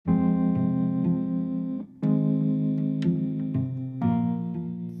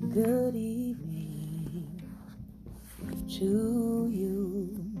to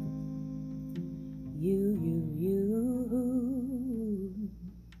you, you.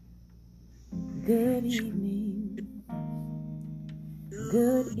 Good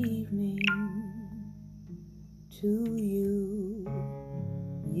evening to you,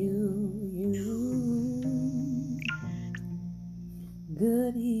 you.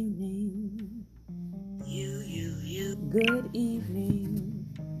 Good evening, you. Good evening.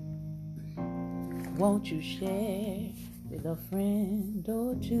 Won't you share with a friend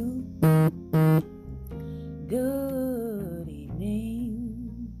or two? Good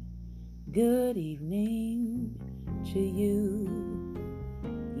evening to you,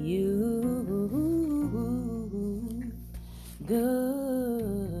 you.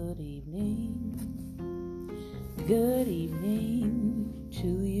 Good evening to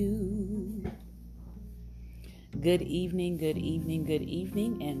you. Good evening,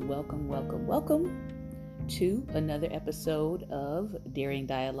 and welcome to another episode of Daring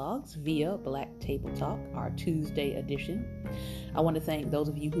Dialogues via Black Table Talk, our Tuesday edition. I want to thank those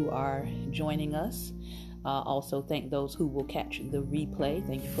of you who are joining us. Also thank those who will catch the replay.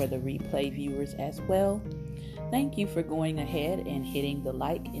 Thank you for the replay viewers as well. Thank you for going ahead and hitting the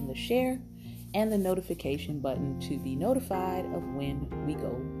like and the share and the notification button to be notified of when we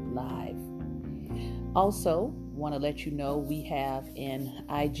go live. Also, want to let you know we have an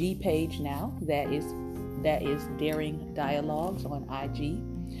IG page now that is Daring Dialogues on IG.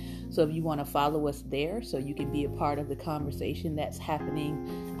 So if you want to follow us there so you can be a part of the conversation that's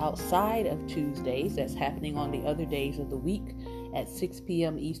happening outside of Tuesdays, that's happening on the other days of the week at 6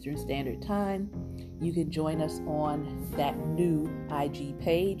 p.m. Eastern Standard Time, you can join us on that new IG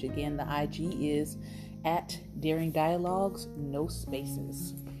page. Again, the IG is at Daring Dialogues, no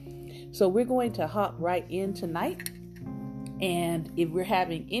spaces. So we're going to hop right in tonight. And if we're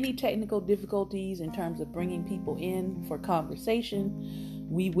having any technical difficulties in terms of bringing people in for conversation,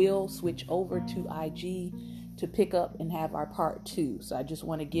 we will switch over to IG to pick up and have our part 2. So I just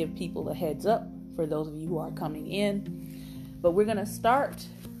want to give people a heads up for those of you who are coming in. But we're going to start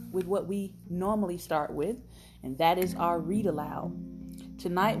with what we normally start with, and that is our read aloud.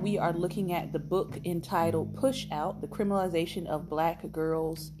 Tonight we are looking at the book entitled Push Out: The Criminalization of Black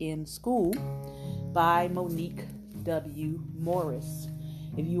Girls in School by Monique W. Morris.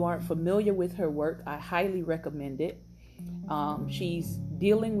 If you aren't familiar with her work, I highly recommend it. She's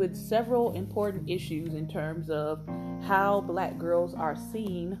dealing with several important issues in terms of how Black girls are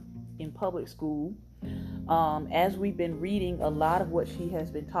seen in public school. As we've been reading, a lot of what she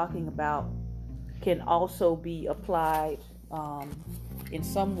has been talking about can also be applied in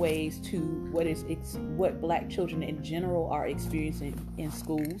some ways to what Black children in general are experiencing in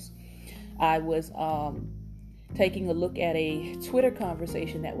schools. I was taking a look at a Twitter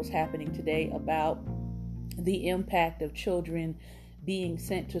conversation that was happening today about the impact of children being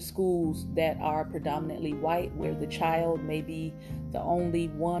sent to schools that are predominantly white, where the child may be the only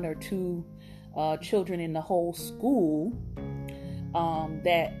one or two children in the whole school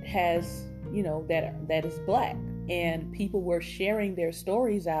that has, that is Black. And people were sharing their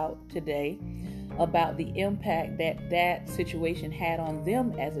stories out today about the impact that situation had on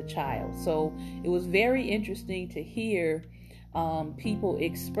them as a child. So it was very interesting to hear people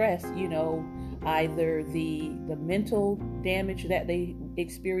express, either the mental damage that they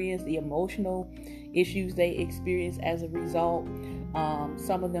experience, the emotional issues they experience as a result.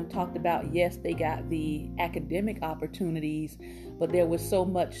 Some of them talked about, yes, they got the academic opportunities, but there was so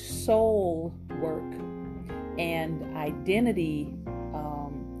much soul work and identity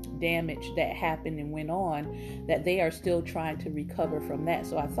damage that happened and went on that they are still trying to recover from that.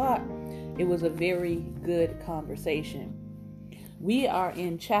 So I thought it was a very good conversation. We are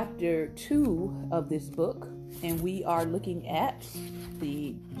in chapter 2 of this book, and we are looking at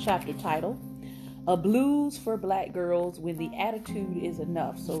the chapter title, A Blues for Black Girls When the Attitude is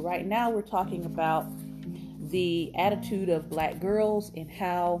Enough. So right now we're talking about the attitude of Black girls and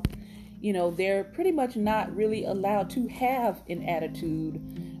how, they're pretty much not really allowed to have an attitude,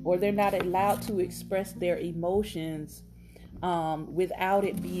 or they're not allowed to express their emotions without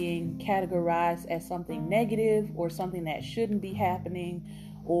it being categorized as something negative or something that shouldn't be happening,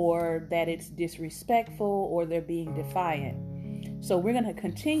 or that it's disrespectful, or they're being defiant. So we're going to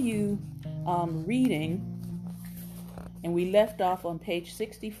continue reading, and we left off on page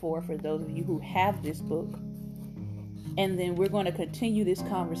 64 for those of you who have this book. And then we're going to continue this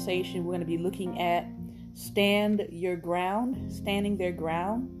conversation. We're going to be looking at standing their ground,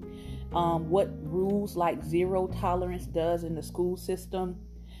 what rules like zero tolerance does in the school system,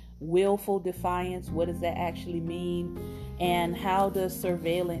 willful defiance, what does that actually mean, and how does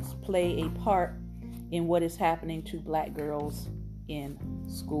surveillance play a part in what is happening to Black girls in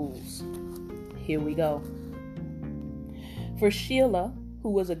schools. Here we go. For Sheila, who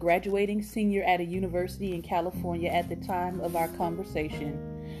was a graduating senior at a university in California at the time of our conversation,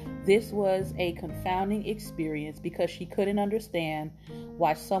 this was a confounding experience because she couldn't understand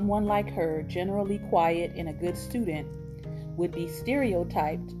why someone like her, generally quiet and a good student, would be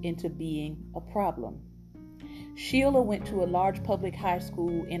stereotyped into being a problem. Sheila went to a large public high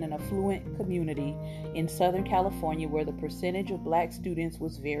school in an affluent community in Southern California where the percentage of Black students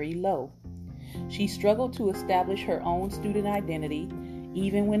was very low. She struggled to establish her own student identity,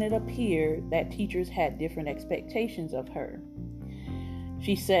 even when it appeared that teachers had different expectations of her.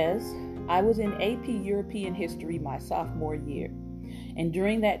 She says, I was in AP European History my sophomore year, and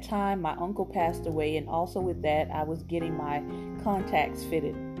during that time my uncle passed away, and also with that I was getting my contacts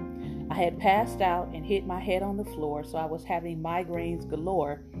fitted. I had passed out and hit my head on the floor, so I was having migraines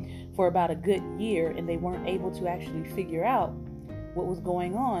galore for about a good year, and they weren't able to actually figure out what was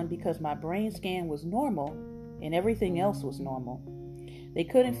going on because my brain scan was normal and everything else was normal. They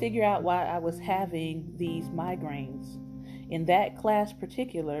couldn't figure out why I was having these migraines. In that class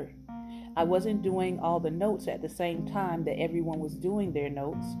particular, I wasn't doing all the notes at the same time that everyone was doing their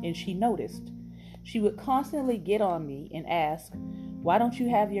notes, and she noticed. She would constantly get on me and ask, why don't you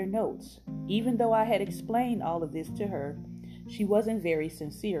have your notes? Even though I had explained all of this to her, she wasn't very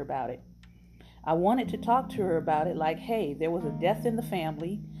sincere about it. I wanted to talk to her about it like, hey, there was a death in the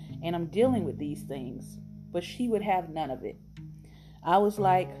family, and I'm dealing with these things. But she would have none of it. I was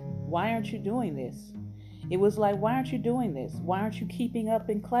like, why aren't you doing this? It was like, why aren't you doing this? Why aren't you keeping up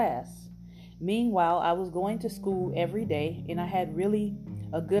in class? Meanwhile, I was going to school every day, and I had really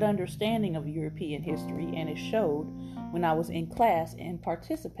a good understanding of European history, and it showed when I was in class and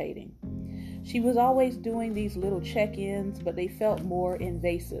participating. She was always doing these little check-ins, but they felt more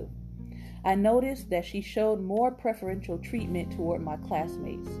invasive. I noticed that she showed more preferential treatment toward my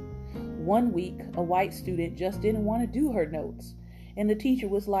classmates. One week, a white student just didn't want to do her notes, and the teacher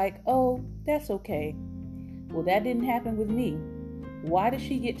was like, oh, that's okay. Well, that didn't happen with me. Why does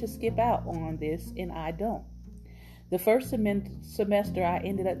she get to skip out on this and I don't? The first semester, I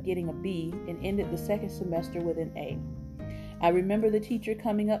ended up getting a B and ended the second semester with an A. I remember the teacher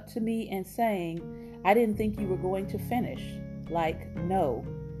coming up to me and saying, I didn't think you were going to finish. Like, no,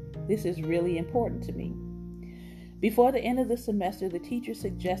 this is really important to me. Before the end of the semester, the teacher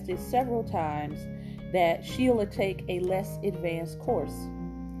suggested several times that Sheila take a less advanced course.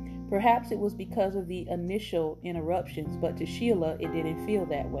 Perhaps it was because of the initial interruptions, but to Sheila, it didn't feel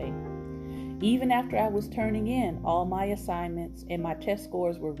that way. Even after I was turning in all my assignments and my test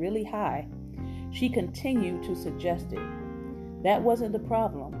scores were really high, she continued to suggest it. That wasn't the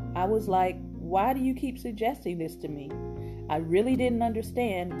problem. I was like, why do you keep suggesting this to me? I really didn't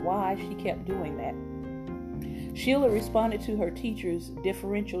understand why she kept doing that. Sheila responded to her teacher's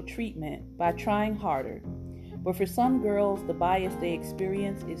differential treatment by trying harder. But for some girls, the bias they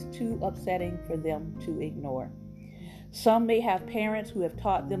experience is too upsetting for them to ignore. Some may have parents who have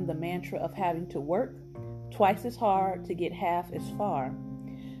taught them the mantra of having to work twice as hard to get half as far.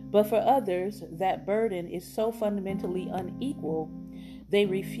 But for others, that burden is so fundamentally unequal, they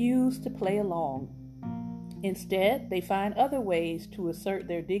refuse to play along. Instead, they find other ways to assert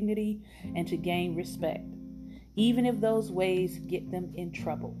their dignity and to gain respect, even if those ways get them in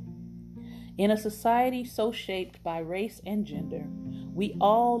trouble. In a society so shaped by race and gender, we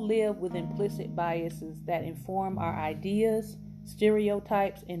all live with implicit biases that inform our ideas,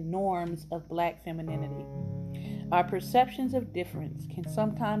 stereotypes, and norms of Black femininity. Our perceptions of difference can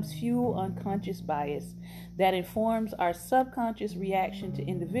sometimes fuel unconscious bias that informs our subconscious reaction to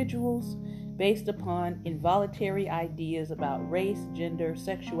individuals based upon involuntary ideas about race, gender,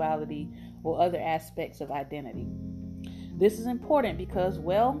 sexuality, or other aspects of identity. This is important because,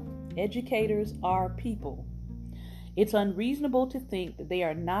 well, educators are people. It's unreasonable to think that they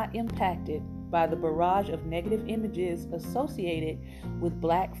are not impacted by the barrage of negative images associated with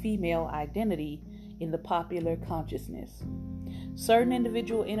Black female identity in the popular consciousness. Certain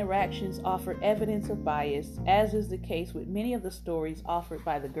individual interactions offer evidence of bias, as is the case with many of the stories offered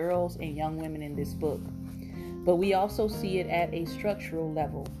by the girls and young women in this book. But we also see it at a structural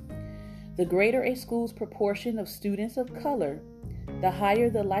level. The greater a school's proportion of students of color, the higher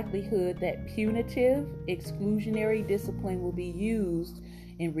the likelihood that punitive, exclusionary discipline will be used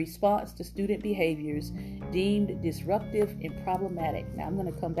in response to student behaviors deemed disruptive and problematic. Now, I'm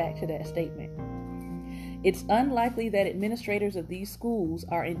going to come back to that statement. It's unlikely that administrators of these schools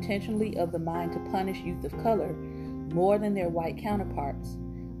are intentionally of the mind to punish youth of color more than their white counterparts,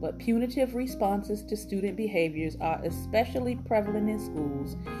 but punitive responses to student behaviors are especially prevalent in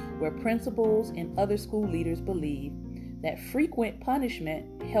schools where principals and other school leaders believe that frequent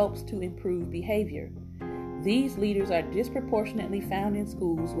punishment helps to improve behavior. These leaders are disproportionately found in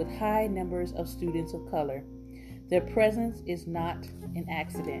schools with high numbers of students of color. Their presence is not an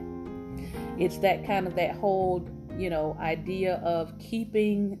accident. It's that whole, idea of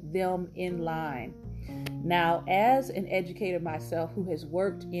keeping them in line. Now, as an educator myself who has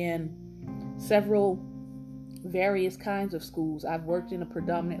worked in several various kinds of schools, I've worked in a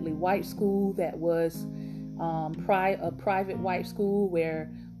predominantly white school that was a private white school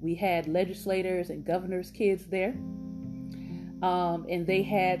where we had legislators and governors' kids there. And they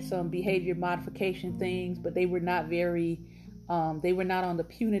had some behavior modification things, but they were not they were not on the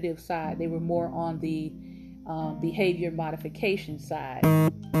punitive side. They were more on the behavior modification side.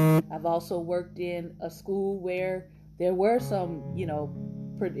 I've also worked in a school where there were some,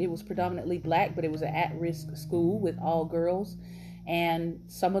 it was predominantly black, but it was an at-risk school with all girls. And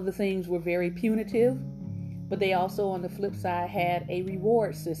some of the things were very punitive, but they also, on the flip side, had a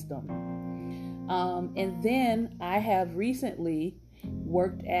reward system. And then I have recently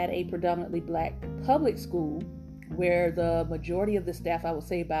worked at a predominantly black public school where the majority of the staff, I would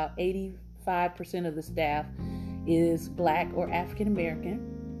say about 85% of the staff, is black or African American.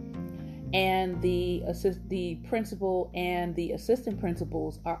 And the principal and the assistant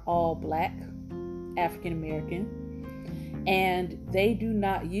principals are all black, African American, and they do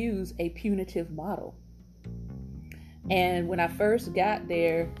not use a punitive model. And when I first got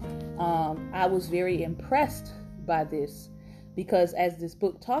there, I was very impressed by this because, as this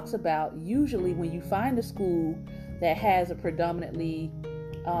book talks about, usually when you find a school that has a predominantly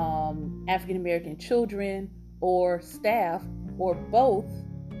African American children or staff or both,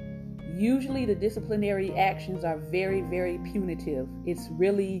 usually the disciplinary actions are very, very punitive. It's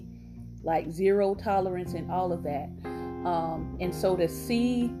really like zero tolerance and all of that. And so to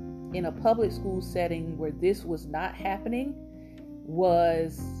see in a public school setting where this was not happening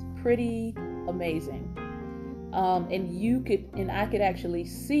was pretty amazing. And I could actually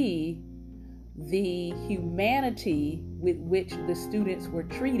see the humanity with which the students were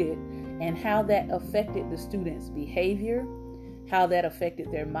treated and how that affected the students' behavior, how that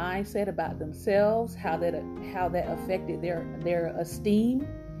affected their mindset about themselves, how that affected their esteem.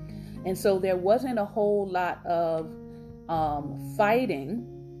 And so there wasn't a whole lot of fighting,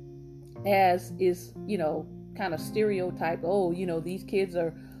 as is, kind of stereotyped. Oh, these kids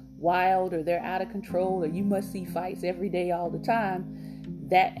are wild, or they're out of control, or you must see fights every day all the time.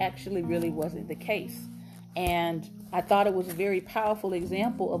 That actually really wasn't the case. And I thought it was a very powerful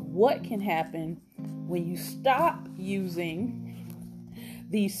example of what can happen when you stop using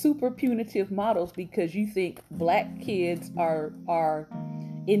these super punitive models because you think black kids are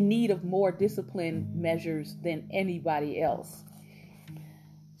in need of more discipline measures than anybody else.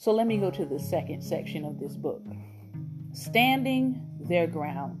 So let me go to the second section of this book. Standing their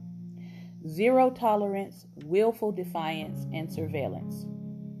ground. Zero tolerance, willful defiance, and surveillance.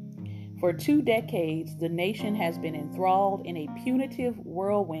 For 2 decades, the nation has been enthralled in a punitive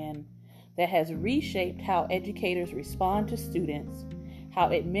whirlwind that has reshaped how educators respond to students,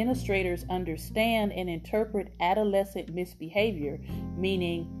 how administrators understand and interpret adolescent misbehavior,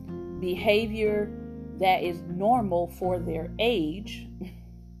 meaning behavior that is normal for their age,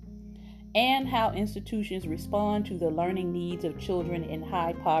 and how institutions respond to the learning needs of children in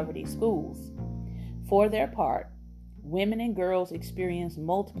high poverty schools. For their part, women and girls experience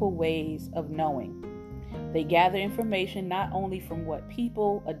multiple ways of knowing. They gather information not only from what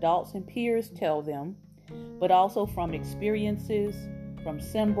people, adults, and peers tell them, but also from experiences, from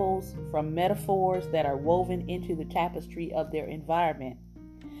symbols, from metaphors that are woven into the tapestry of their environment.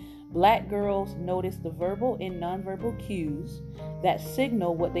 Black girls notice the verbal and nonverbal cues that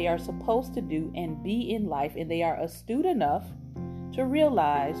signal what they are supposed to do and be in life, and they are astute enough to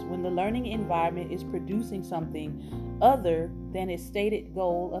realize when the learning environment is producing something other than its stated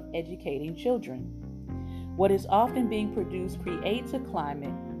goal of educating children. What is often being produced creates a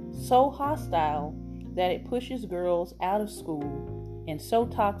climate so hostile that it pushes girls out of school, and so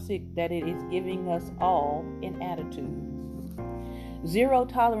toxic that it is giving us all an attitude. Zero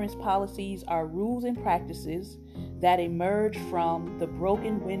tolerance policies are rules and practices that emerge from the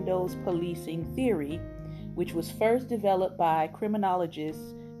broken windows policing theory, which was first developed by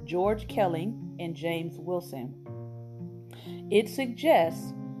criminologists George Kelling and James Wilson. It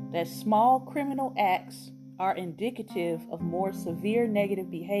suggests that small criminal acts are indicative of more severe negative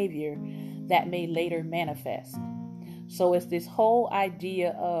behavior that may later manifest. So it's this whole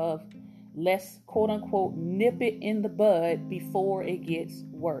idea of Let's, quote unquote, nip it in the bud before it gets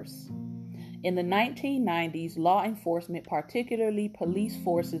worse. In the 1990s, law enforcement, particularly police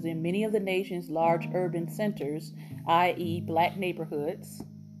forces in many of the nation's large urban centers, i.e., black neighborhoods,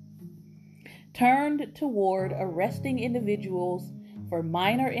 turned toward arresting individuals for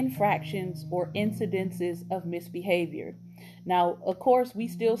minor infractions or incidences of misbehavior. Now, of course, we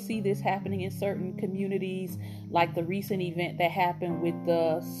still see this happening in certain communities, like the recent event that happened with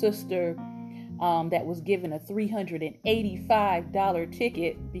the sister that was given a $385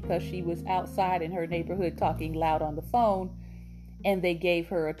 ticket because she was outside in her neighborhood talking loud on the phone, and they gave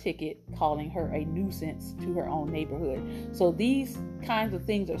her a ticket calling her a nuisance to her own neighborhood. So these kinds of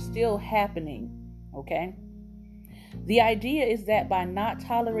things are still happening, okay? The idea is that by not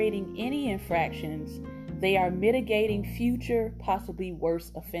tolerating any infractions, they are mitigating future, possibly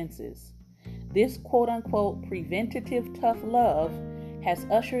worse offenses. This quote-unquote preventative tough love has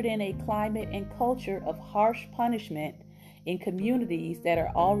ushered in a climate and culture of harsh punishment in communities that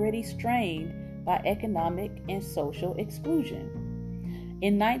are already strained by economic and social exclusion.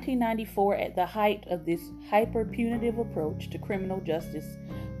 In 1994, at the height of this hyper-punitive approach to criminal justice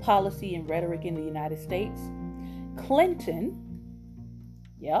policy and rhetoric in the United States, Clinton,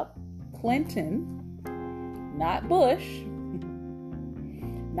 not Bush,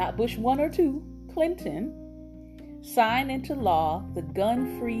 not Bush 1 or 2, Clinton, signed into law the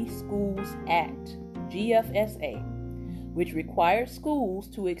Gun-Free Schools Act, GFSA, which required schools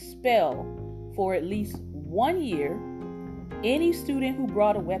to expel for at least 1 year any student who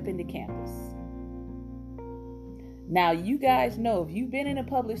brought a weapon to campus. Now, you guys know, if you've been in a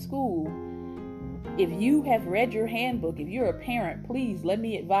public school, if you have read your handbook, if you're a parent, please let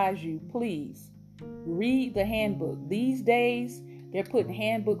me advise you, please read the handbook. These days, they're putting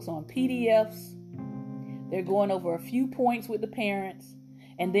handbooks on PDFs. They're going over a few points with the parents,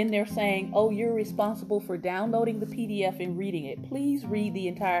 and then they're saying, oh, you're responsible for downloading the PDF and reading it. Please read the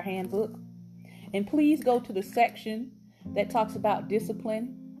entire handbook, and please go to the section that talks about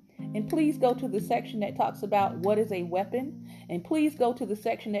discipline, and please go to the section that talks about what is a weapon, and please go to the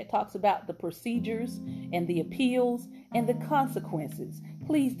section that talks about the procedures and the appeals and the consequences.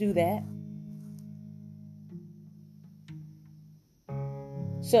 Please do that.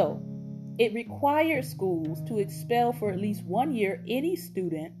 So, it requires schools to expel for at least 1 year any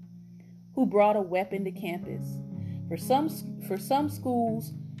student who brought a weapon to campus. For some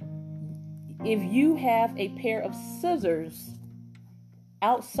schools, if you have a pair of scissors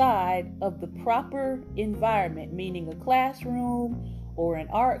outside of the proper environment, meaning a classroom or an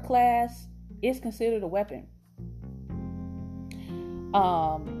art class, it's considered a weapon.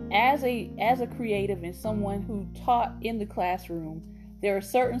 As a creative and someone who taught in the classroom, there are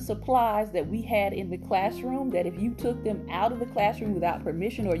certain supplies that we had in the classroom that if you took them out of the classroom without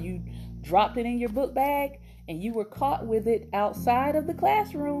permission, or you dropped it in your book bag and you were caught with it outside of the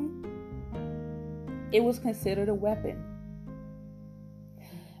classroom, it was considered a weapon.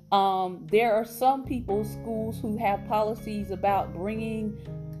 There are some schools who have policies about bringing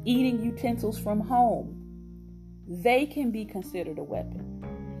eating utensils from home. They can be considered a weapon.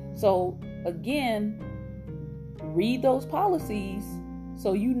 So again, read those policies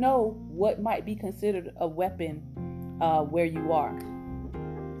so you know what might be considered a weapon where you are.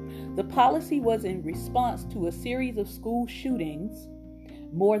 The policy was in response to a series of school shootings,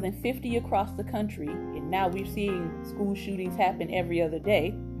 more than 50 across the country, and now we're seeing school shootings happen every other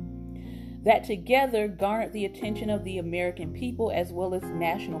day, that together garnered the attention of the American people as well as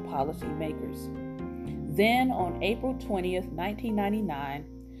national policy makers. Then, on April 20th, 1999,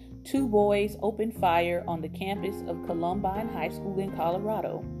 2 boys opened fire on the campus of Columbine High School in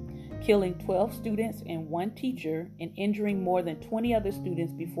Colorado, killing 12 students and 1 teacher and injuring more than 20 other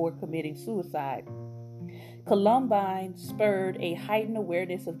students before committing suicide. Columbine spurred a heightened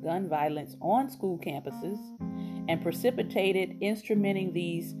awareness of gun violence on school campuses and precipitated instrumenting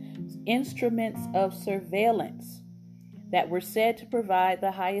these instruments of surveillance that were said to provide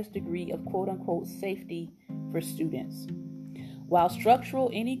the highest degree of quote-unquote safety for students. While structural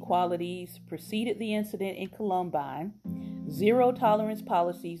inequalities preceded the incident in Columbine, zero-tolerance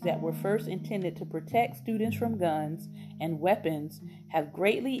policies that were first intended to protect students from guns and weapons have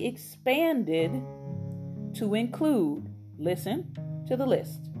greatly expanded to include, listen to the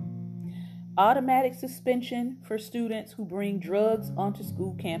list, automatic suspension for students who bring drugs onto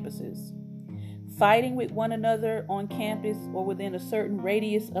school campuses, fighting with one another on campus or within a certain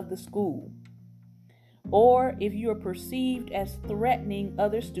radius of the school, or if you are perceived as threatening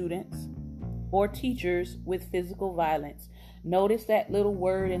other students or teachers with physical violence. Notice that little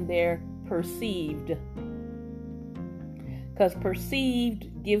word in there, perceived. because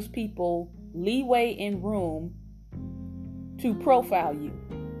perceived gives people leeway and room to profile you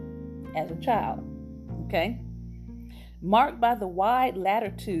as a child. Okay? Marked by the wide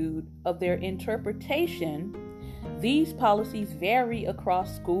latitude of their interpretation, these policies vary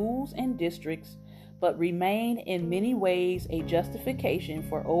across schools and districts, but remain in many ways a justification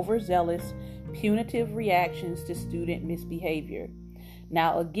for overzealous, punitive reactions to student misbehavior.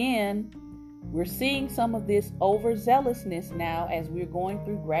 Now, again, we're seeing some of this overzealousness now as we're going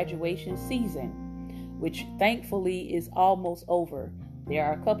through graduation season, which thankfully is almost over. There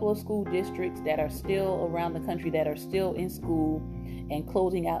are a couple of school districts that are still around the country that are still in school and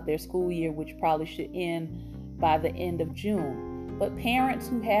closing out their school year, which probably should end by the end of June. But parents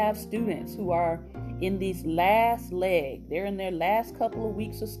who have students who are in these last leg, they're in their last couple of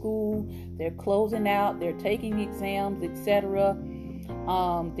weeks of school, they're closing out, they're taking exams, etc.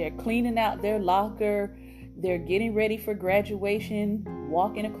 They're cleaning out their locker, they're getting ready for graduation,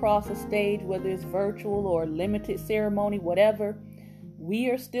 walking across a stage, whether it's virtual or limited ceremony, whatever. We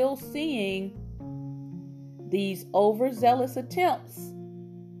are still seeing these overzealous attempts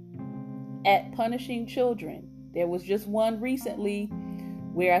at punishing children. There was just one recently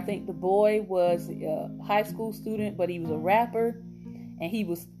where I think the boy was a high school student, but he was a rapper, and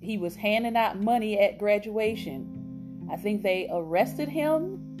he was handing out money at graduation. I think they arrested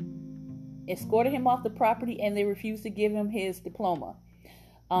him, escorted him off the property, and they refused to give him his diploma.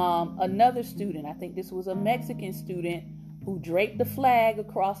 Another student, I think this was a Mexican student, who draped the flag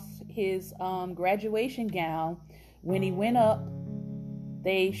across his graduation gown. When he went up,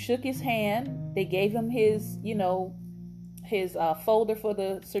 they shook his hand. They gave him his folder for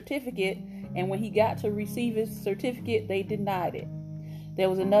the certificate. And when he got to receive his certificate, they denied it. There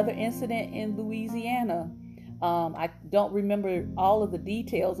was another incident in Louisiana. I don't remember all of the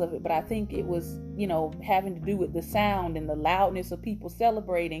details of it, but I think it was, having to do with the sound and the loudness of people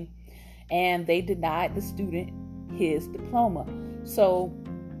celebrating. And they denied the student his diploma. So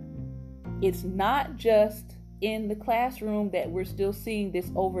it's not just in the classroom that we're still seeing this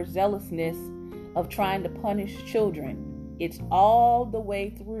overzealousness of trying to punish children. It's all the way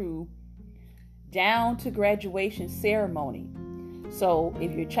through down to graduation ceremony. So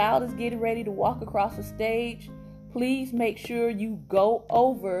if your child is getting ready to walk across the stage, please make sure you go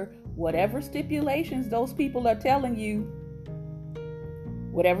over whatever stipulations those people are telling you.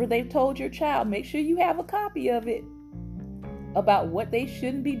 Whatever they've told your child, make sure you have a copy of it about what they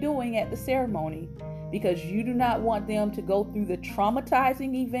shouldn't be doing at the ceremony, because you do not want them to go through the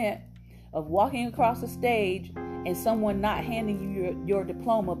traumatizing event of walking across the stage and someone not handing you your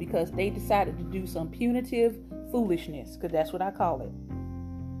diploma because they decided to do some punitive foolishness, because that's what I call it.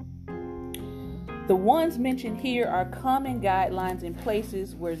 The ones mentioned here are common guidelines in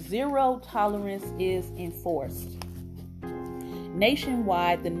places where zero tolerance is enforced.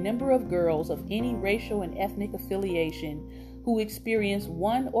 Nationwide, the number of girls of any racial and ethnic affiliation who experienced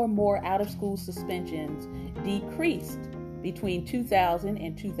one or more out-of-school suspensions decreased between 2000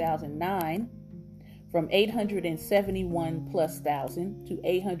 and 2009 from 871 plus thousand to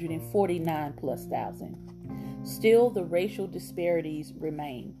 849 plus thousand. Still, the racial disparities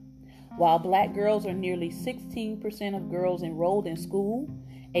remain. While Black girls are nearly 16% of girls enrolled in school,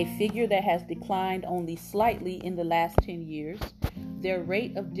 a figure that has declined only slightly in the last 10 years, their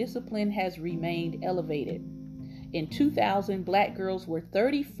rate of discipline has remained elevated. In 2000, Black girls were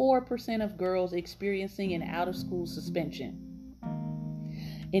 34% of girls experiencing an out-of-school suspension.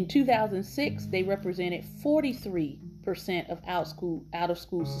 In 2006, they represented 43% of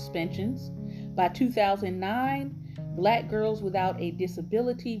out-of-school suspensions. By 2009, Black girls without a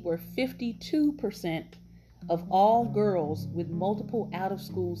disability were 52% of all girls with multiple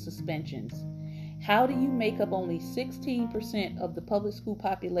out-of-school suspensions. How do you make up only 16% of the public school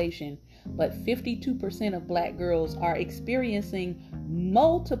population, but 52% of Black girls are experiencing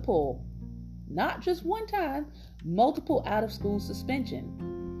multiple, not just one time, multiple out-of-school suspension?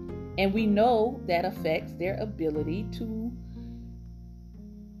 And we know that affects their ability to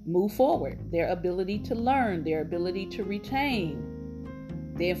move forward, their ability to learn, their ability to retain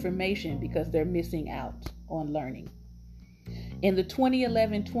the information because they're missing out on learning. In the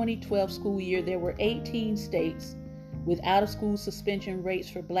 2011-2012 school year, there were 18 states with out-of-school suspension rates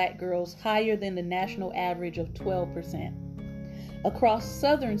for Black girls higher than the national average of 12%. Across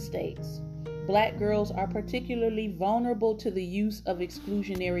southern states, Black girls are particularly vulnerable to the use of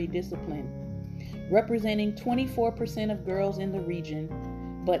exclusionary discipline, representing 24% of girls in the region,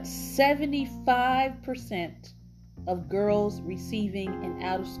 but 75% of girls receiving an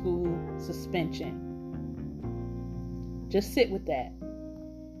out-of-school suspension. Just sit with that.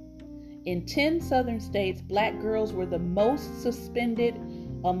 In 10 southern states, black girls were the most suspended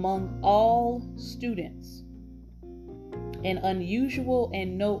among all students, an unusual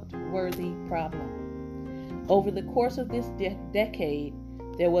and noteworthy problem. Over the course of this decade,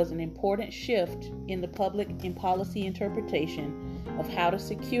 there was an important shift in the public and policy interpretation of how to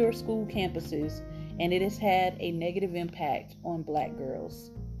secure school campuses, and it has had a negative impact on black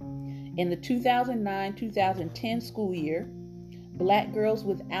girls. In the 2009-2010 school year, black girls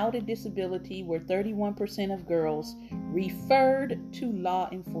without a disability were 31% of girls referred to law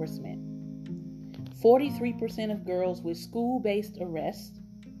enforcement, 43% of girls with school-based arrests.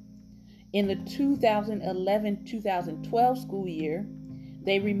 In the 2011-2012 school year,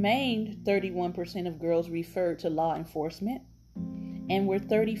 they remained 31% of girls referred to law enforcement and were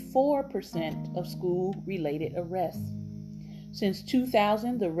 34% of school-related arrests. Since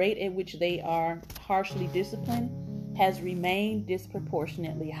 2000, the rate at which they are harshly disciplined has remained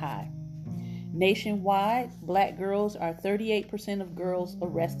disproportionately high. Nationwide, black girls are 38% of girls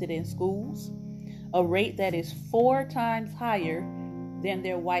arrested in schools, a rate that is 4 times higher than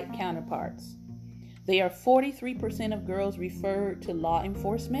their white counterparts. They are 43% of girls referred to law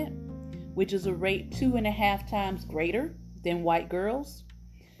enforcement, which is a rate 2.5 times greater than white girls.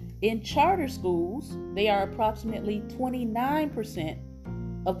 In charter schools, they are approximately 29%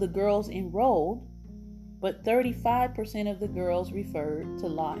 of the girls enrolled, but 35% of the girls referred to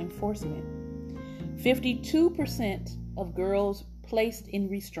law enforcement. 52% of girls placed in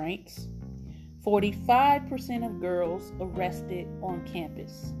restraints, 45% of girls arrested on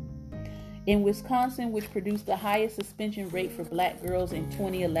campus. In Wisconsin, which produced the highest suspension rate for black girls in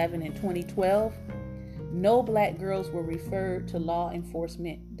 2011 and 2012, no black girls were referred to law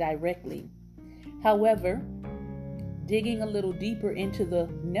enforcement directly. However, digging a little deeper into the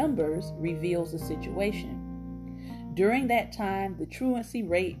numbers reveals the situation. During that time, the truancy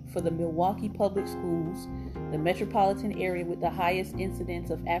rate for the Milwaukee Public Schools, the metropolitan area with the highest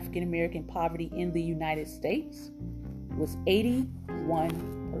incidence of African American poverty in the United States, was 81%.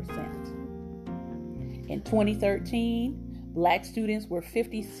 In 2013, black students were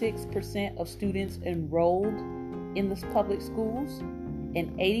 56% of students enrolled in the public schools,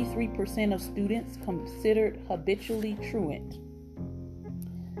 and 83% of students considered habitually truant.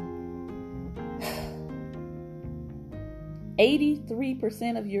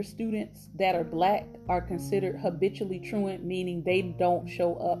 83% of your students that are black are considered habitually truant, meaning they don't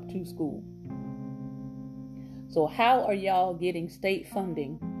show up to school. So how are y'all getting state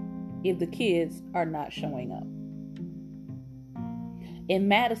funding if the kids are not showing up? In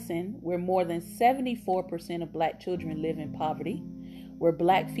Madison, where more than 74% of black children live in poverty, where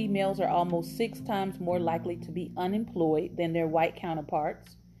black females are almost 6 times more likely to be unemployed than their white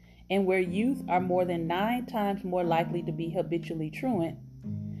counterparts, and where youth are more than 9 times more likely to be habitually truant,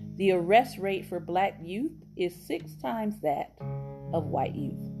 the arrest rate for black youth is 6 times that of white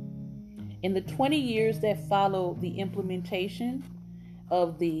youth. In the 20 years that followed the implementation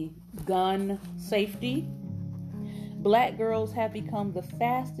of the gun safety, black girls have become the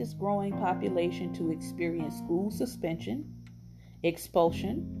fastest growing population to experience school suspension,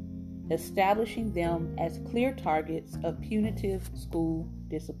 expulsion, establishing them as clear targets of punitive school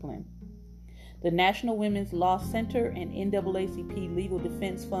discipline. The National Women's Law Center and NAACP Legal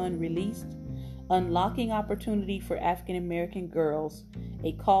Defense Fund released Unlocking Opportunity for African American Girls,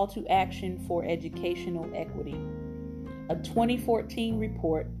 a call to action for educational equity, a 2014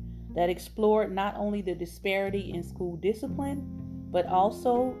 report that explored not only the disparity in school discipline, but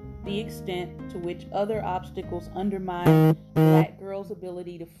also the extent to which other obstacles undermine black girls'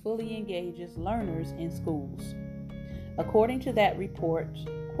 ability to fully engage as learners in schools. According to that report,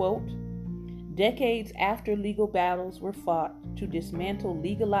 quote, decades after legal battles were fought to dismantle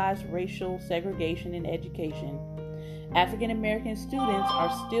legalized racial segregation in education, African American students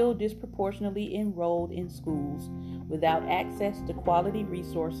are still disproportionately enrolled in schools without access to quality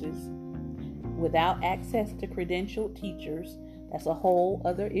resources, without access to credentialed teachers. That's a whole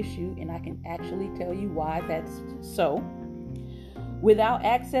other issue, and I can actually tell you why that's so. Without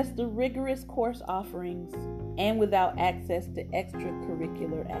access to rigorous course offerings, and without access to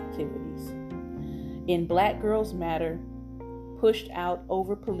extracurricular activities. In Black Girls Matter, Pushed Out,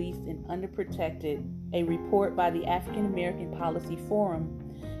 Over-Policed, and Underprotected, a report by the African American Policy Forum,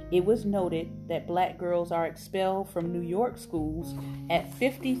 it was noted that black girls are expelled from New York schools at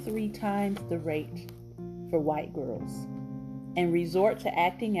 53 times the rate for white girls, and resort to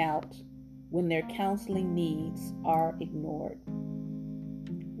acting out when their counseling needs are ignored.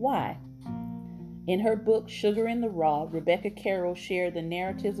 Why? In her book, Sugar in the Raw, Rebecca Carroll shared the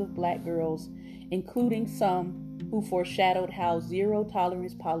narratives of black girls, including some who foreshadowed how zero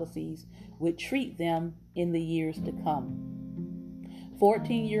tolerance policies would treat them in the years to come.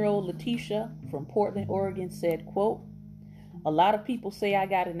 14-year-old Letitia from Portland, Oregon said, quote, "A lot of people say I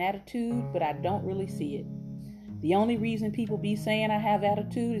got an attitude, but I don't really see it. The only reason people be saying I have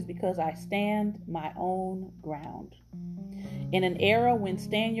attitude is because I stand my own ground." In an era when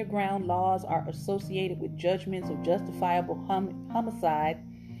stand your ground laws are associated with judgments of justifiable homicide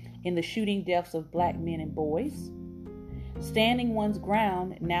in the shooting deaths of black men and boys, standing one's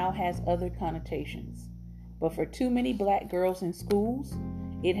ground now has other connotations. But for too many black girls in schools,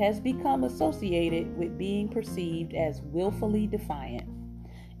 it has become associated with being perceived as willfully defiant,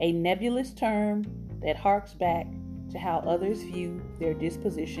 a nebulous term that harks back to how others view their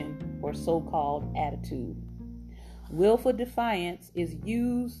disposition or so-called attitude. Willful defiance is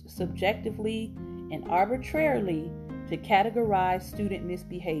used subjectively and arbitrarily to categorize student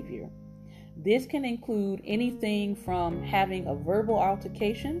misbehavior. This can include anything from having a verbal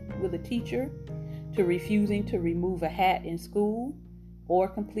altercation with a teacher to refusing to remove a hat in school or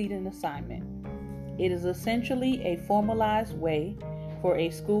complete an assignment. It is essentially a formalized way for a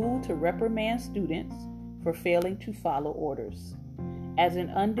school to reprimand students for failing to follow orders. As an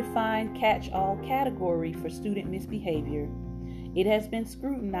undefined catch-all category for student misbehavior, it has been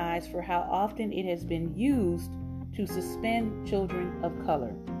scrutinized for how often it has been used to suspend children of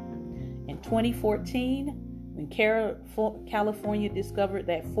color. In 2014, when California discovered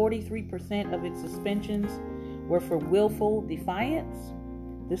that 43% of its suspensions were for willful defiance,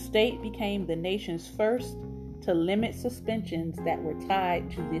 the state became the nation's first to limit suspensions that were tied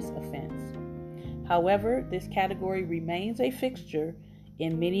to this offense. However, this category remains a fixture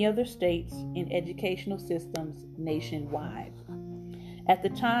in many other states in educational systems nationwide. At the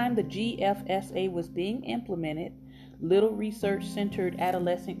time the GFSA was being implemented, little research centered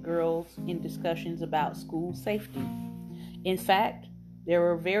adolescent girls in discussions about school safety. In fact, there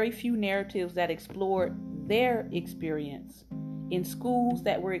were very few narratives that explored their experience in schools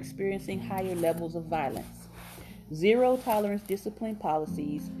that were experiencing higher levels of violence. Zero tolerance discipline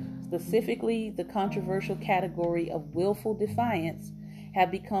policies, specifically the controversial category of willful defiance, have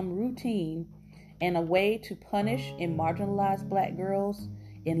become routine and a way to punish and marginalize black girls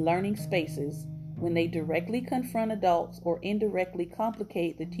in learning spaces when they directly confront adults or indirectly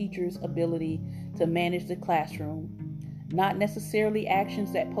complicate the teacher's ability to manage the classroom, not necessarily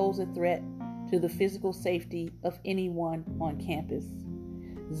actions that pose a threat to the physical safety of anyone on campus.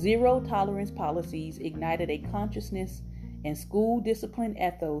 Zero tolerance policies ignited a consciousness and school discipline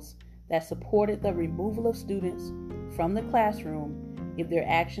ethos that supported the removal of students from the classroom if their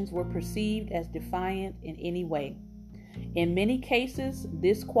actions were perceived as defiant in any way. In many cases,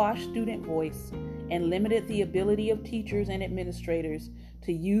 this quashed student voice and limited the ability of teachers and administrators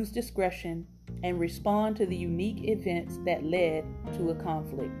to use discretion and respond to the unique events that led to a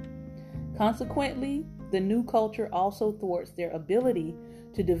conflict. Consequently, the new culture also thwarts their ability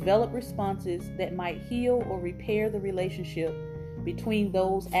to develop responses that might heal or repair the relationship between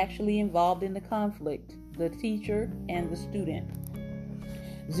those actually involved in the conflict, the teacher and the student.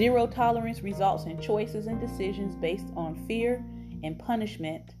 Zero tolerance results in choices and decisions based on fear and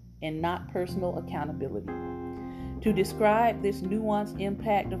punishment and not personal accountability. To describe this nuanced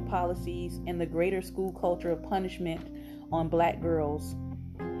impact of policies and the greater school culture of punishment on black girls,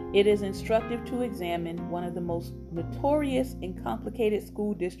 it is instructive to examine one of the most notorious and complicated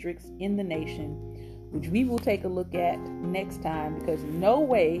school districts in the nation, which we will take a look at next time because no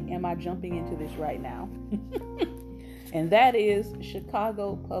way am I jumping into this right now. And that is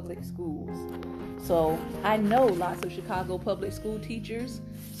Chicago Public Schools. So I know lots of Chicago public school teachers,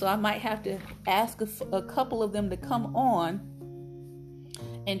 so I might have to ask a couple of them to come on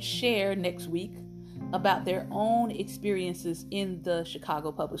and share next week about their own experiences in the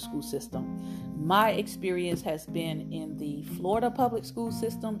Chicago public school system. My experience has been in the Florida public school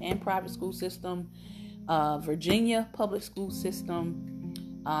system and private school system, Virginia public school system,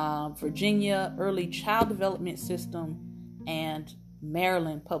 Virginia early child development system, and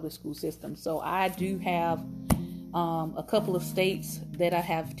Maryland public school system. So I do have a couple of states that I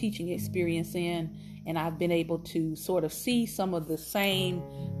have teaching experience in, and I've been able to sort of see some of the same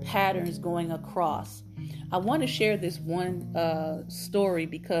patterns going across. I want to share this one story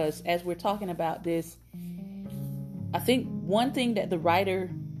because as we're talking about this, I think one thing that the writer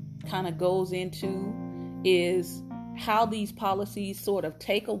kind of goes into is how these policies sort of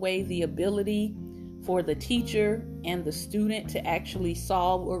take away the ability for the teacher and the student to actually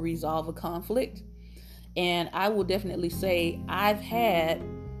solve or resolve a conflict. And I will definitely say I've had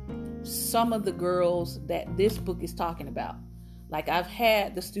some of the girls that this book is talking about. Like I've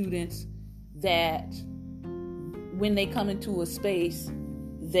had the students that when they come into a space,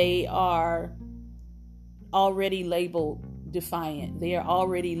 they are already labeled defiant. They are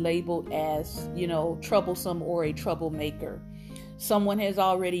already labeled as, troublesome or a troublemaker. Someone has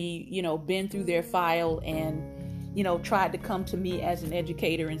already, been through their file and, tried to come to me as an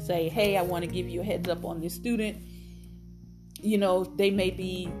educator and say, hey, I want to give you a heads up on this student. They may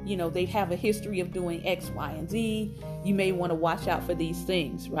be, they have a history of doing X, Y, and Z. You may want to watch out for these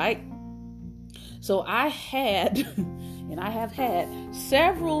things, right? So I had, and I have had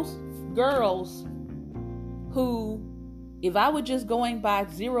several girls who, if I were just going by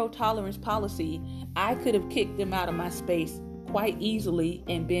zero tolerance policy, I could have kicked them out of my space quite easily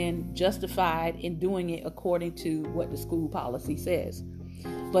and been justified in doing it according to what the school policy says.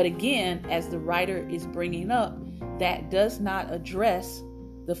 But again, as the writer is bringing up, that does not address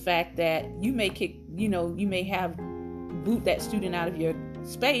the fact that you may have boot that student out of your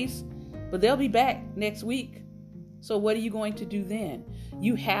space, but they'll be back next week. So what are you going to do then?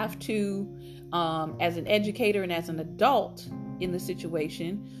 You have to, as an educator and as an adult in the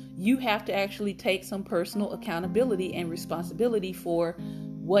situation, you have to actually take some personal accountability and responsibility for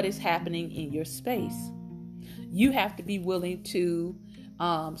what is happening in your space. You have to be willing to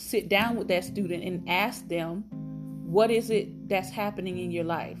sit down with that student and ask them, what is it that's happening in your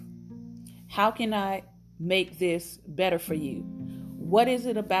life? How can I make this better for you? What is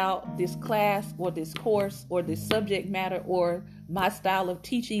it about this class or this course or this subject matter or my style of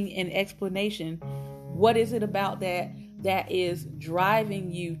teaching and explanation? What is it about that is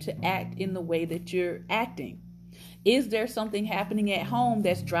driving you to act in the way that you're acting? Is there something happening at home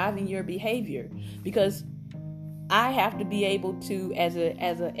that's driving your behavior? Because I have to be able to, as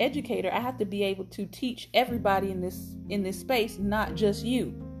an educator, I have to be able to teach everybody in this space, not just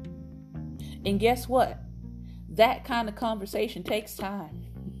you. And guess what? That kind of conversation takes time.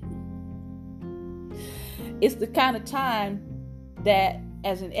 It's the kind of time that,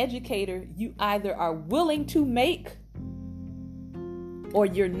 as an educator, you either are willing to make or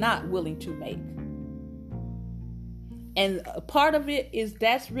you're not willing to make. And a part of it is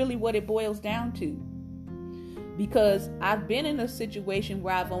that's really what it boils down to. Because I've been in a situation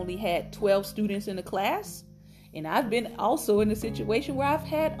where I've only had 12 students in a class, and I've been also in a situation where I've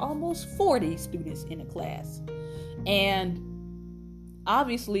had almost 40 students in a class. And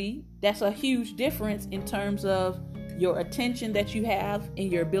obviously, that's a huge difference in terms of your attention that you have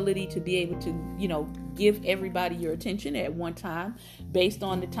and your ability to be able to, give everybody your attention at one time based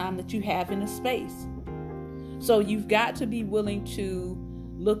on the time that you have in a space. So you've got to be willing to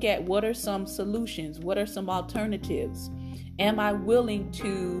look at what are some solutions, what are some alternatives. Am I willing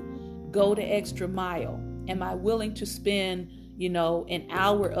to go the extra mile? Am I willing to spend, an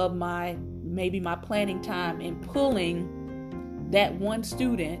hour of my planning time in pulling that one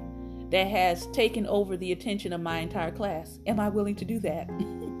student that has taken over the attention of my entire class? Am I willing to do that?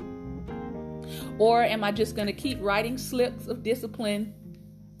 Or am I just going to keep writing slips of discipline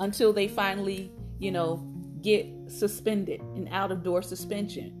until they finally, get suspended, an out-of-door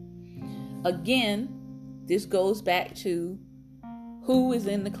suspension? Again, this goes back to who is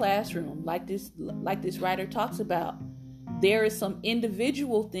in the classroom. Like this writer talks about, there is some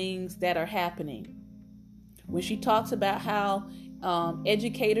individual things that are happening. When she talks about how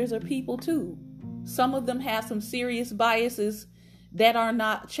educators are people too. Some of them have some serious biases that are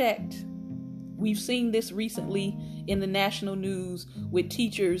not checked. We've seen this recently in the national news with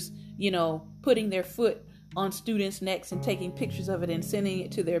teachers, putting their foot on students' necks and taking pictures of it and sending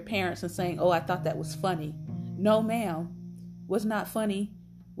it to their parents and saying, oh, I thought that was funny. No, ma'am, was not funny,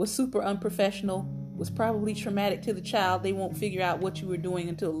 was super unprofessional, was probably traumatic to the child. They won't figure out what you were doing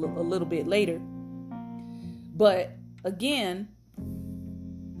until a little bit later. But again,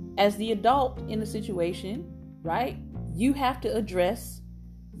 as the adult in the situation, right, you have to address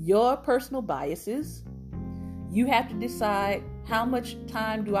your personal biases. You have to decide, how much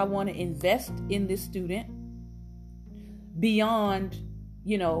time do I want to invest in this student beyond,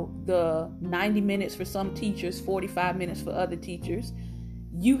 the 90 minutes for some teachers, 45 minutes for other teachers.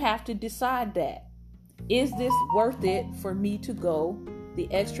 You have to decide that. Is this worth it for me to go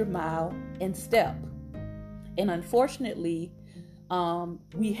the extra mile and step? And unfortunately,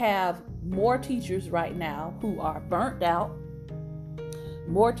 we have more teachers right now who are burnt out,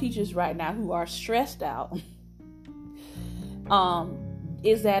 more teachers right now who are stressed out.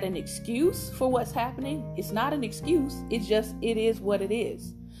 Is that an excuse for what's happening? It's not an excuse. It is what it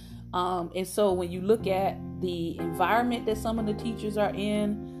is. And so when you look at the environment that some of the teachers are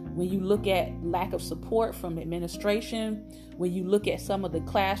in, when you look at lack of support from administration, when you look at some of the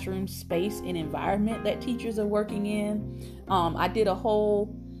classroom space and environment that teachers are working in, I did a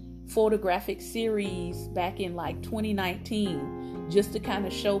whole photographic series back in like 2019, just to kind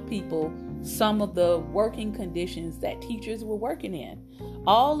of show people some of the working conditions that teachers were working in.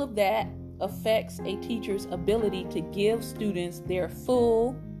 All of that affects a teacher's ability to give students their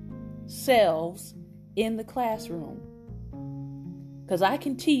full selves in the classroom. Because I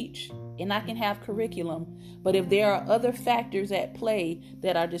can teach and I can have curriculum, but if there are other factors at play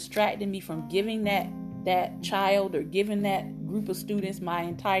that are distracting me from giving that child or giving that group of students my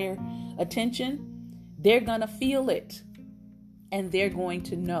entire attention, they're gonna feel it and they're going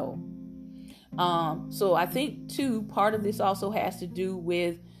to know. So I think too, part of this also has to do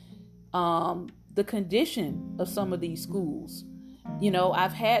with the condition of some of these schools.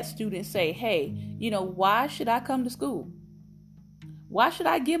 I've had students say, hey, why should I come to school? Why should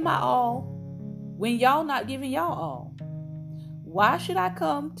I give my all when y'all not giving y'all all? Why should I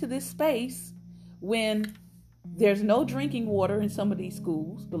come to this space when there's no drinking water in some of these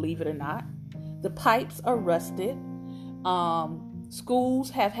schools, believe it or not? The pipes are rusted. Schools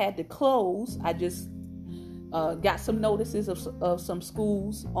have had to close. I just got some notices of some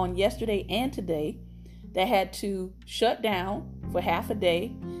schools on yesterday and today that had to shut down for half a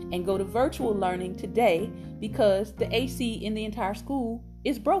day and go to virtual learning today because the AC in the entire school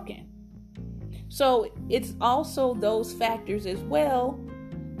is broken. So it's also those factors as well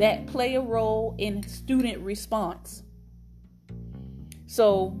that play a role in student response.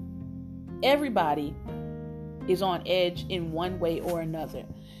 So everybody is on edge in one way or another.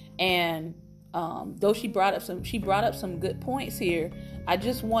 And though she brought up some good points here, I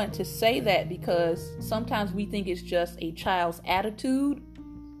just want to say that because sometimes we think it's just a child's attitude,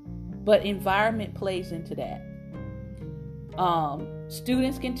 but environment plays into that.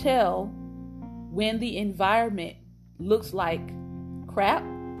 Students can tell when the environment looks like crap,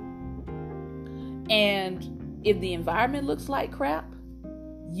 and if the environment looks like crap,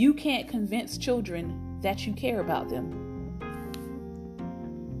 you can't convince children that you care about them.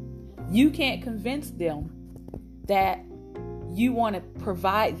 You can't convince them that you want to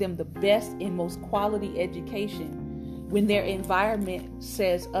provide them the best and most quality education when their environment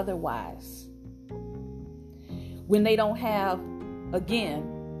says otherwise. When they don't have,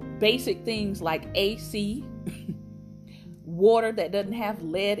 again, basic things like AC, water that doesn't have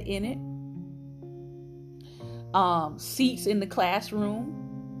lead in it, seats in the classroom.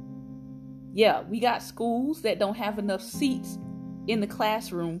 Yeah, we got schools that don't have enough seats in the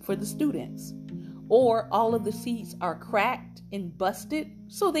classroom for the students, or all of the seats are cracked and busted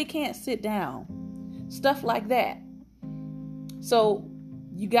so they can't sit down. Stuff like that. So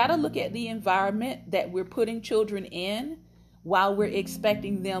you got to look at the environment that we're putting children in while we're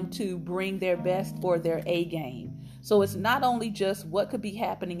expecting them to bring their best or their A game. So it's not only just what could be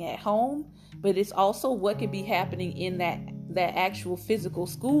happening at home, but it's also what could be happening in that actual physical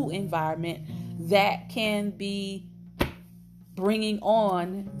school environment that can be bringing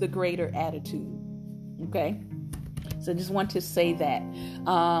on the greater attitude. Okay? So I just want to say that.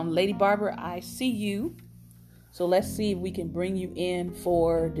 Lady Barbara, I see you. So let's see if we can bring you in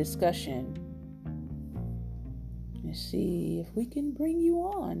for discussion. Let's see if we can bring you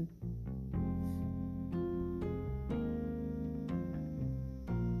on.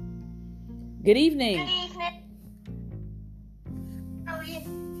 Good evening. Good evening. How are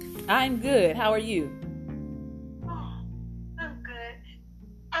you? I'm good. How are you? Oh, I'm good.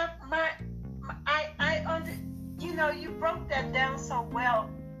 You broke that down so well,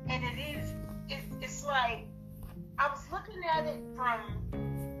 and it's like I was looking at it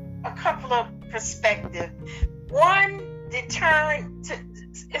from a couple of perspectives. One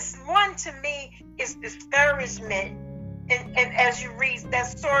to me is discouragement. And as you read that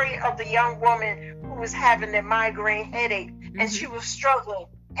story of the young woman who was having a migraine headache, and she was struggling,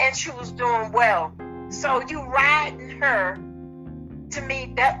 and she was doing well. So you riding her, to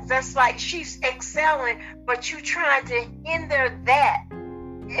me, that's like she's excelling, but you trying to hinder that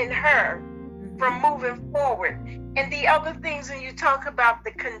in her from moving forward. And the other things, when you talk about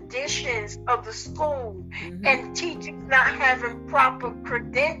the conditions of the school and teachers not having proper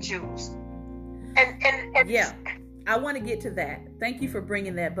credentials, and yeah. I want to get to that. Thank you for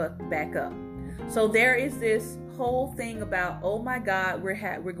bringing that back up. So there is this whole thing about, oh my God,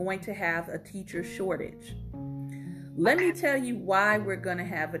 we're going to have a teacher shortage. Let me tell you why we're going to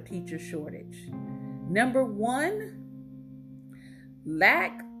have a teacher shortage. Number one,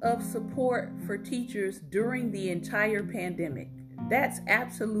 lack of support for teachers during the entire pandemic. That's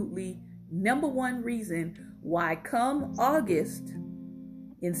absolutely number one reason why come August,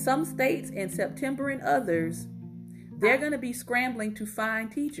 in some states, and September in others, they're going to be scrambling to find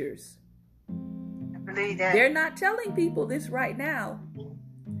teachers. I believe that. They're not telling people this right now,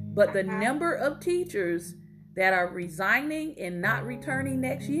 But the number of teachers that are resigning and not returning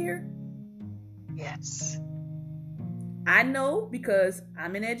next year, yes, I know because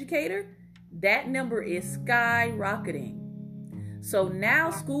I'm an educator, that number is skyrocketing. So now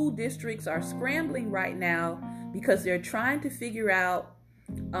school districts are scrambling right now because they're trying to figure out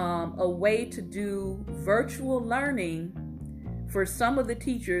a way to do virtual learning for some of the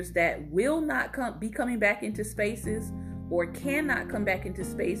teachers that will not be coming back into spaces or cannot come back into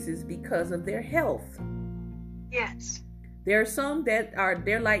spaces because of their health. Yes. There are some that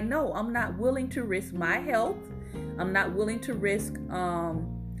they're like, no, I'm not willing to risk my health. I'm not willing to risk,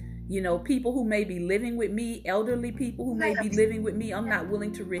 people who may be living with me, elderly people who may be living with me. I'm not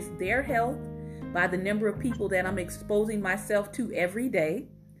willing to risk their health by the number of people that I'm exposing myself to every day,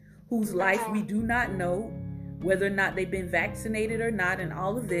 whose life we do not know, whether or not they've been vaccinated or not, and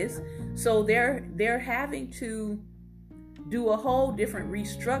all of this. So they're having to do a whole different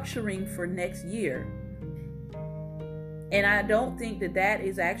restructuring for next year. And I don't think that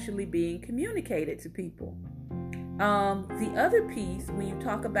is actually being communicated to people. The other piece, when you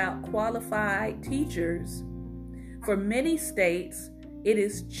talk about qualified teachers, for many states, it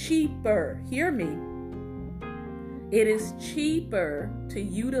is cheaper. Hear me. It is cheaper to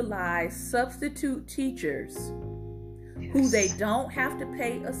utilize substitute teachers who they don't have to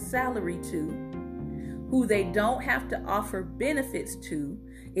pay a salary to, who they don't have to offer benefits to.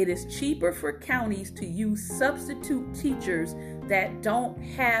 It is cheaper for counties to use substitute teachers that don't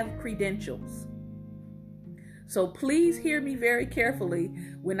have credentials. So please hear me very carefully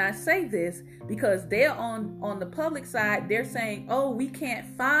when I say this, because they're on the public side, they're saying, oh, we can't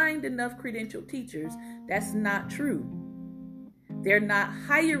find enough credentialed teachers. That's not true. They're not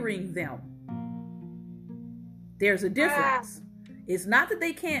hiring them. There's a difference. It's not that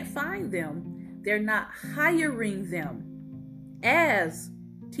they can't find them. They're not hiring them as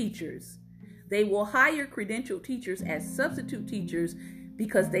teachers. They will hire credentialed teachers as substitute teachers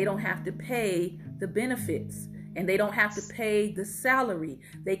because they don't have to pay the benefits and they don't have to pay the salary.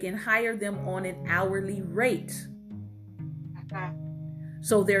 They can hire them on an hourly rate.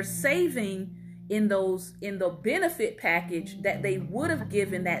 So they're saving in the benefit package that they would have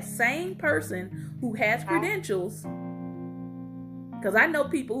given that same person who has credentials. Because I know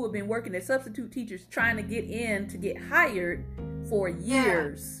people who have been working as substitute teachers trying to get hired for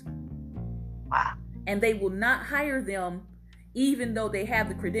years. Wow. And they will not hire them even though they have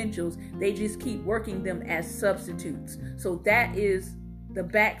the credentials. They just keep working them as substitutes. So that is the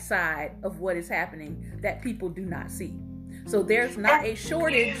backside of what is happening that people do not see. So there's not a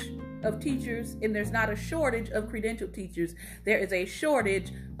shortage of teachers and there's not a shortage of credentialed teachers. There is a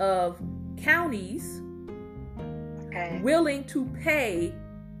shortage of counties willing to pay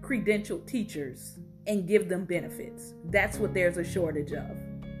credentialed teachers and give them benefits. That's what there's a shortage of.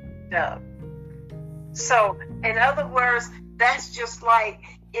 Yeah. So, in other words, that's just like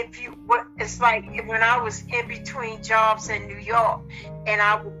it's like when I was in between jobs in New York and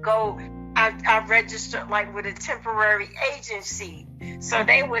I would go, I registered like with a temporary agency. So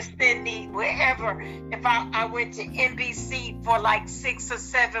they would send me wherever. If I went to NBC for like 6 or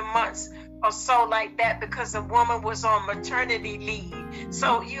 7 months or so like that because a woman was on maternity leave.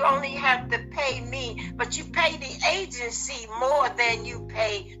 So you only have to pay me, but you pay the agency more than you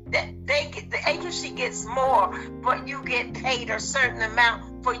pay. The agency gets more, but you get paid a certain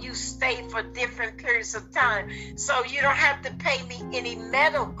amount for you stay for different periods of time. So you don't have to pay me any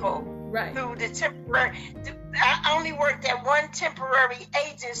medical through the temporary. I only worked at one temporary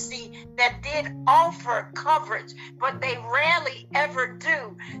agency that did offer coverage, but they rarely ever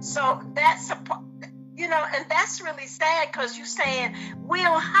do. So that's and that's really sad because you're saying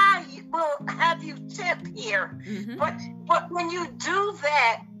we'll have you tip here, but when you do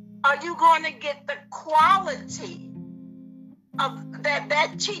that, are you going to get the quality of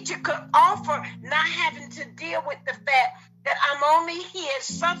that teacher could offer, not having to deal with the fact that I'm only here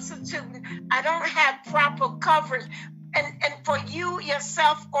substituting, I don't have proper coverage, and for you,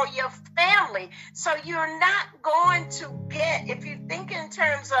 yourself, or your family. So you're not going to get, if you think in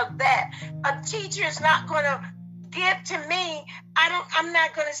terms of that, a teacher is not going to give to me, I'm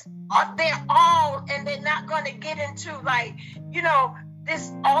not going to, they're all, and they're not going to get into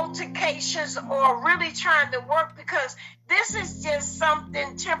this altercations or really trying to work, because this is just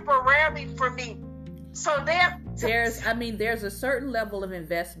something temporarily for me. So there's a certain level of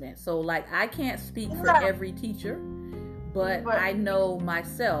investment. So like I can't speak for every teacher, but I know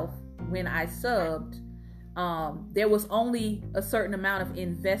myself when I subbed, there was only a certain amount of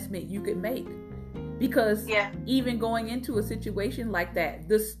investment you could make. Because even going into a situation like that,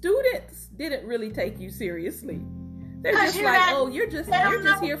 the students didn't really take you seriously. They're just like, oh, you're just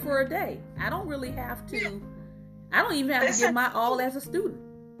here for a day. I don't really have to. I don't even have to give my all as a student.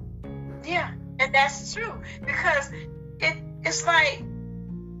 Yeah, and that's true, because it's like,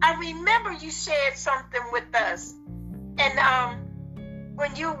 I remember you shared something with us, and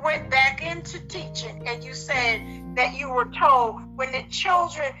when you went back into teaching, and you said that you were told when the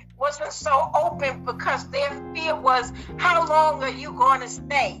children wasn't so open because their fear was, how long are you going to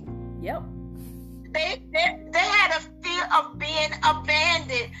stay? Yep. They had a fear of being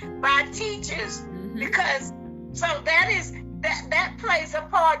abandoned by teachers, because so that plays a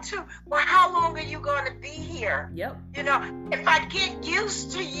part too. Well, how long are you going to be here? Yep. You know, if I get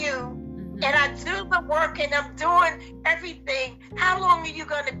used to you and I do the work and I'm doing everything, how long are you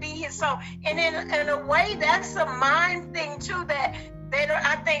going to be here? So, and in a way, that's a mind thing too, that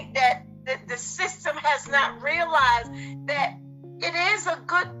I think that the system has not realized that it is a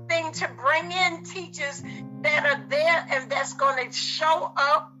good thing to bring in teachers that are there and that's going to show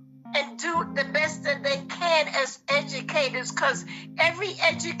up and do the best that they can as educators. Because every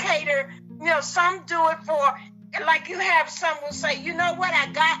educator, you know, some do it for, like you have some will say, you know what, I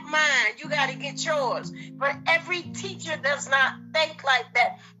got mine, you got to get yours. But every teacher does not think like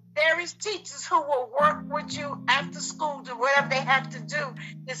that. There is teachers who will work with you after school, do whatever they have to do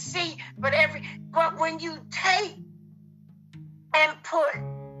to see. But when you take and put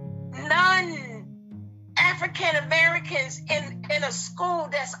non-African Americans in a school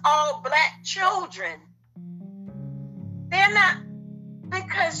that's all black children, they're not,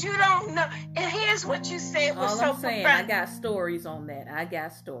 because you don't know. And here's what you said was so profound. I got stories on that. I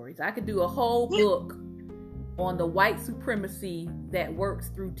could do a whole book on the white supremacy that works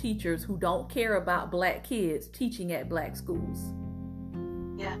through teachers who don't care about black kids teaching at black schools.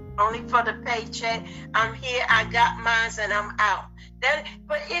 Yeah, only for the paycheck. I'm here, I got mine, and I'm out.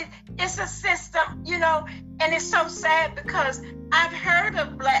 But it's a system, you know, and it's so sad because I've heard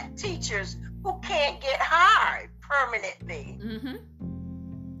of black teachers who can't get hired permanently.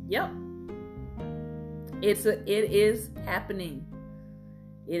 Yep. It is happening.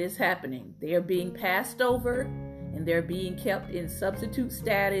 It is happening. They are being passed over and they're being kept in substitute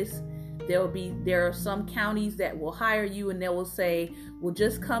status. There are some counties that will hire you and they will say, we'll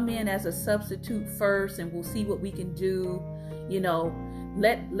just come in as a substitute first and we'll see what we can do. You know,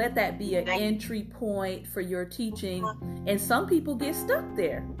 let that be an entry point for your teaching. And some people get stuck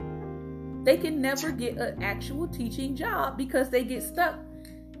there. They can never get an actual teaching job because they get stuck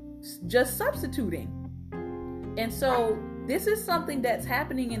just substituting. And so this is something that's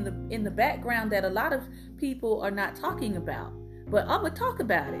happening in the background that a lot of people are not talking about. But I'm going to talk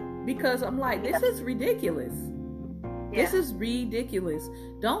about it because I'm like, this is ridiculous. Yeah. This is ridiculous.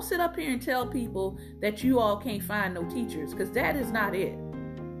 Don't sit up here and tell people that you all can't find no teachers, because that is not it.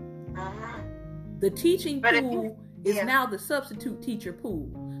 The teaching pool is now the substitute teacher pool.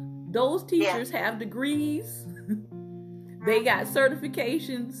 Those teachers have degrees. They got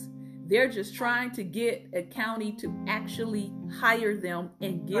certifications. They're just trying to get a county to actually hire them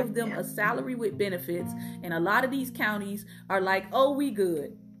and give them a salary with benefits. And a lot of these counties are like, oh, we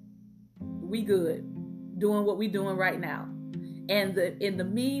good. We good. Doing what we're doing right now. And in the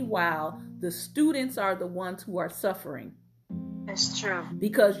meanwhile, the students are the ones who are suffering. That's true.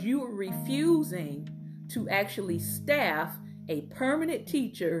 Because you are refusing to actually staff a permanent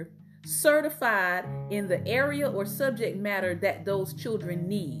teacher certified in the area or subject matter that those children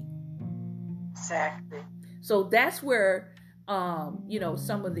need. Exactly. So that's where,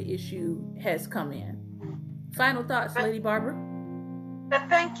 some of the issue has come in. Final thoughts, Lady Barbara? But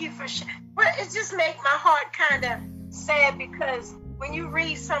thank you for sharing. Well, it just makes my heart kind of sad because when you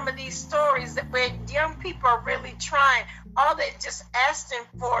read some of these stories where young people are really trying, all they're just asking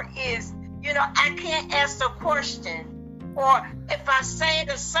for is, I can't ask a question. Or if I say it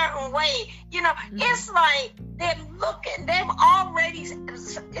a certain way, it's like they've already,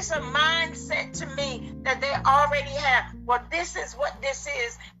 it's a mindset to me that they already have, well, this is what this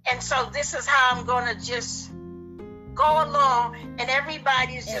is, and so this is how I'm going to just go along, and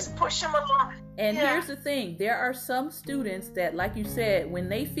everybody's just push them along. And here's the thing, there are some students that, like you said, when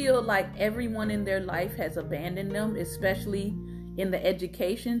they feel like everyone in their life has abandoned them, especially in the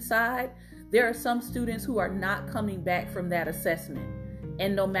education side, there are some students who are not coming back from that assessment.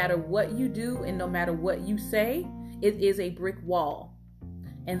 And no matter what you do and no matter what you say, it is a brick wall.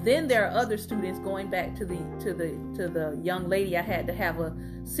 And then there are other students, going back to the young lady I had to have a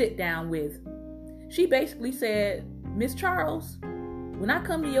sit down with. She basically said, Miss Charles, when I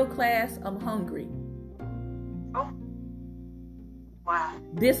come to your class, I'm hungry. Oh, wow.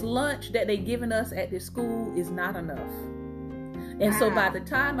 This lunch that they giving us at this school is not enough. And so by the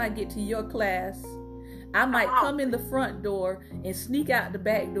time I get to your class, I might come in the front door and sneak out the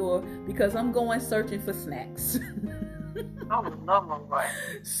back door because I'm going searching for snacks. Oh, Lord.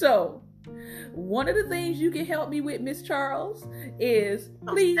 So, one of the things you can help me with, Miss Charles, is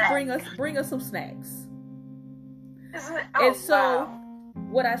please bring us some snacks. And so,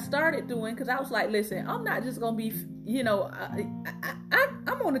 what I started doing, because I was like, listen, I'm not just gonna be,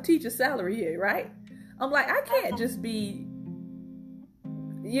 I'm on a teacher salary here, right? I'm like, I can't just be,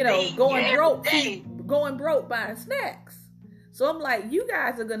 going broke buying snacks. So I'm like, you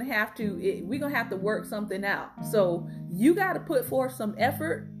guys are gonna have to, we're gonna have to work something out. So you got to put forth some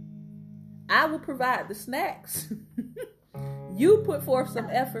effort. I will provide the snacks. You put forth some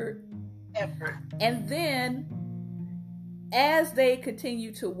effort. And then as they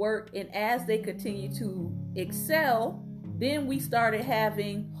continue to work and as they continue to excel, then we started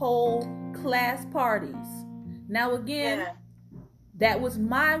having whole class parties. Now again, that was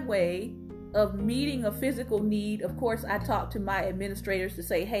my way of meeting a physical need. Of course, I talked to my administrators to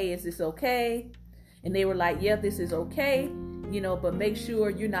say, hey, is this okay? And they were like, yeah, this is okay, but make sure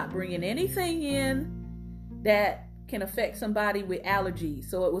you're not bringing anything in that can affect somebody with allergies.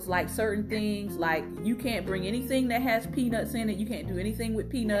 So it was like certain things, like you can't bring anything that has peanuts in it. You can't do anything with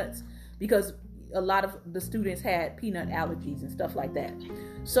peanuts because a lot of the students had peanut allergies and stuff like that.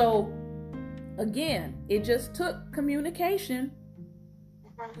 So again, it just took communication.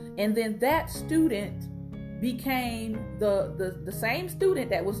 And then that student became the same student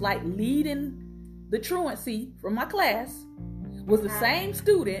that was like leading the truancy from my class, was the same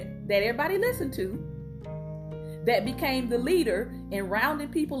student that everybody listened to, that became the leader in rounding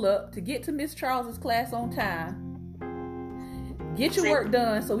people up to get to Miss Charles's class on time. Get your work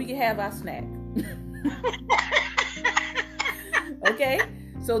done so we can have our snack. Okay?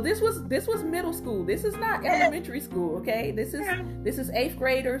 So this was middle school. This is not elementary school, okay? This is 8th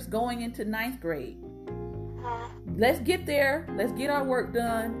graders going into 9th grade. Let's get there. Let's get our work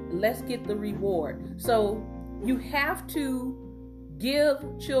done. Let's get the reward. So you have to give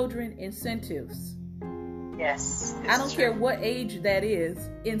children incentives. Yes. I don't care what age that is.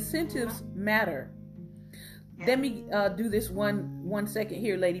 Incentives matter. Yeah. Let me do this one second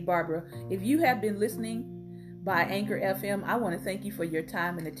here, Lady Barbara. If you have been listening by Anchor FM, I want to thank you for your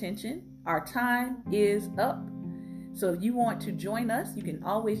time and attention. Our time is up. So if you want to join us, you can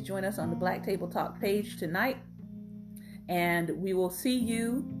always join us on the Black Table Talk page tonight. And we will see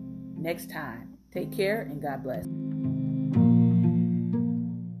you next time. Take care and God bless.